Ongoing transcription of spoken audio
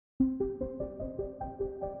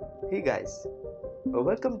Hey guys,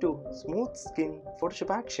 welcome to Smooth Skin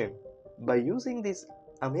Photoshop Action. By using this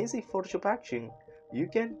amazing Photoshop action, you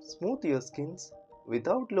can smooth your skins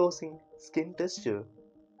without losing skin texture.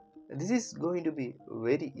 This is going to be a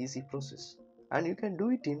very easy process and you can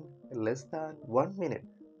do it in less than 1 minute.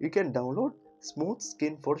 You can download Smooth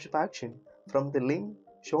Skin Photoshop Action from the link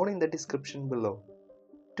shown in the description below.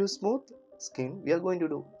 To smooth skin, we are going to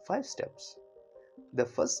do 5 steps. The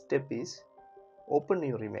first step is open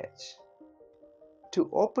your image. To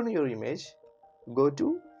open your image, go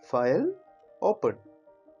to File, Open.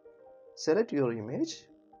 Select your image,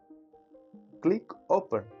 click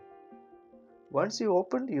Open. Once you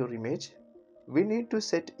opened your image, we need to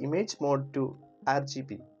set image mode to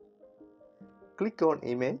RGB. Click on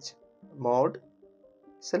Image, Mode,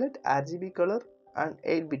 select RGB color and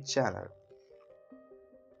 8-bit channel.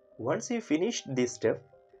 Once you finish this step,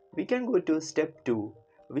 we can go to step 2,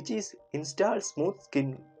 which is Install Smooth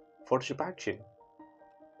Skin Photoshop Action.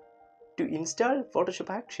 To install Photoshop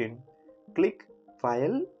Action, click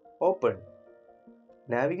File, Open.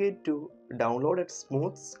 Navigate to Downloaded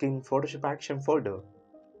Smooth Skin Photoshop Action folder.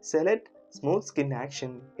 Select Smooth Skin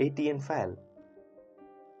Action ATN file.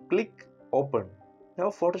 Click Open. Now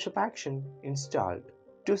Photoshop Action installed.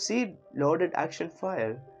 To see loaded action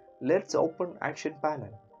file, let's open Action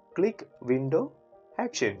panel. Click Window,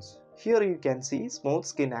 Actions. Here you can see Smooth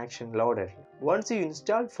Skin Action loaded. Once you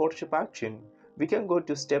install Photoshop Action, we can go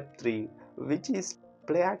to step 3, which is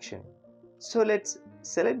Play Action. So let's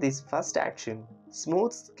select this first action,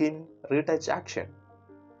 Smooth Skin Retouch Action.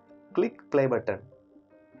 Click Play button.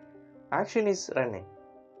 Action is running.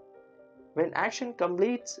 When action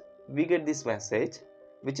completes, we get this message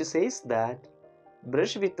which says that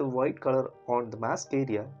brush with the white color on the mask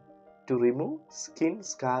area to remove skin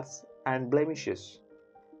scars and blemishes.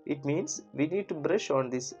 It means we need to brush on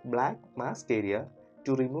this black mask area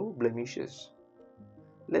to remove blemishes.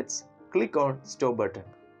 Let's click on Stop button.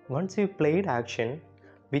 Once you played action,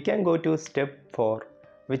 we can go to step 4,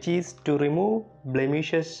 which is to remove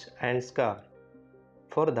blemishes and scar.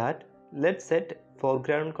 For that, let's set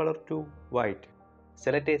foreground color to white.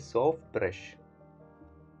 Select a soft brush.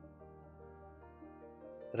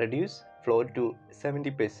 Reduce flow to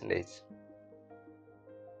 70%.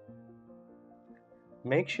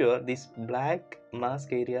 Make sure this black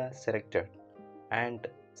mask area selected and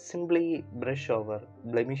simply brush over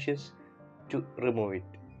blemishes to remove it,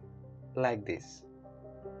 like this.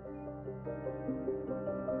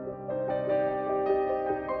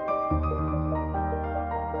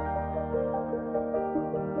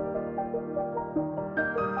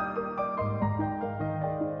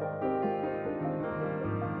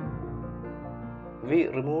 We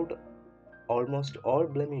removed almost all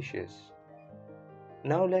blemishes.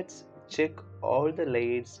 Now let's check all the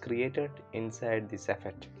layers created inside this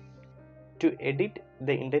effect. To edit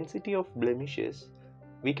the intensity of blemishes,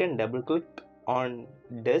 we can double click on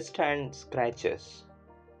dust and scratches.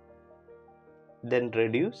 Then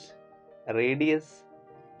reduce radius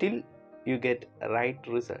till you get right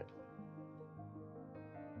result.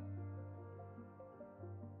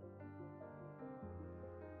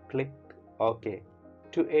 Click OK.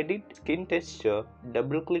 To edit skin texture,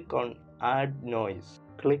 double click on Add Noise.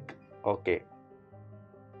 Click OK.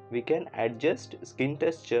 We can adjust skin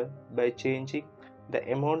texture by changing the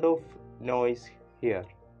amount of noise here.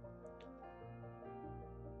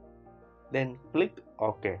 Then click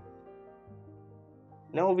OK.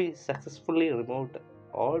 Now we successfully removed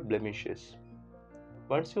all blemishes.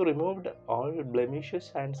 Once you removed all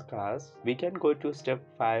blemishes and scars, we can go to step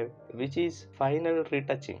 5, which is final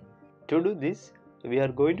retouching. To do this, we are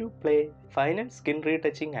going to play final skin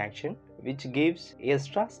retouching action, which gives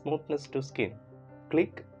extra smoothness to skin.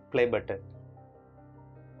 Click play button.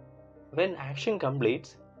 When action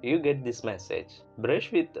completes, you get this message.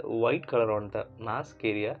 Brush with white color on the mask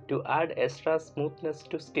area to add extra smoothness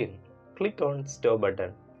to skin. Click on Stop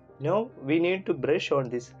button. Now we need to brush on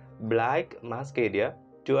this black mask area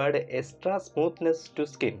to add extra smoothness to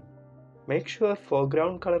skin. Make sure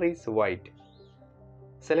foreground color is white.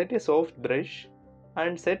 Select a soft brush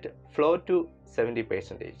and set flow to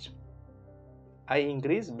 70%. I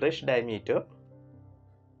increase brush diameter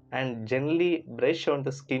and gently brush on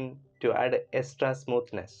the skin to add extra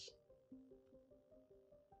smoothness.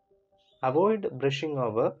 Avoid brushing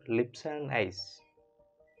over lips and eyes.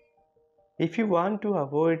 If you want to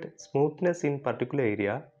avoid smoothness in particular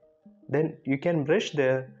area, then you can brush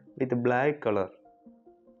there with black color,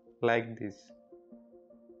 like this.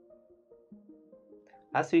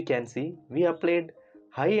 As you can see, we applied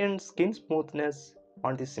high-end skin smoothness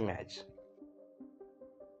on this image.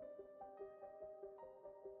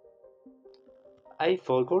 I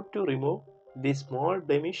forgot to remove the small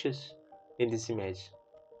blemishes in this image.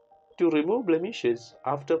 To remove blemishes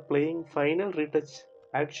after playing final retouch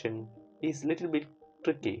action is little bit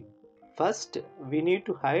tricky. First, we need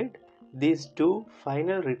to hide these two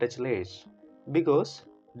final retouch layers because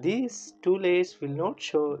these two layers will not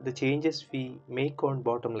show the changes we make on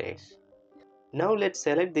bottom layers. Now let's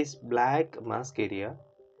select this black mask area,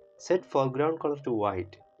 set foreground color to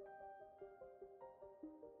white,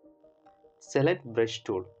 select brush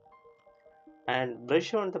tool and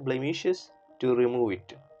brush on the blemishes to remove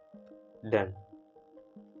it. Done.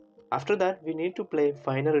 After that we need to play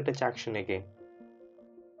final retouch action again.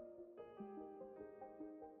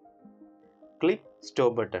 Click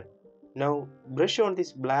stop button. Now brush on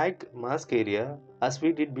this black mask area as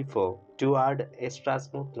we did before to add extra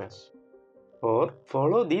smoothness. Or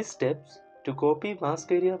follow these steps to copy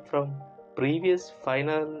mask area from previous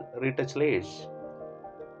final retouch layers.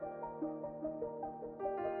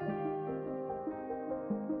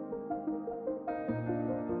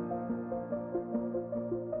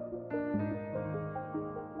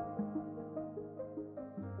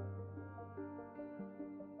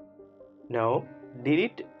 Now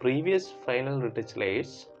delete previous final retouch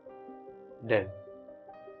layers. Done.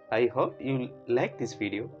 I hope you like this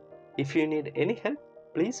video. If you need any help,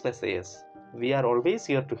 please message us. We are always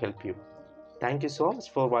here to help you. Thank you so much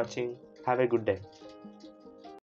for watching. Have a good day.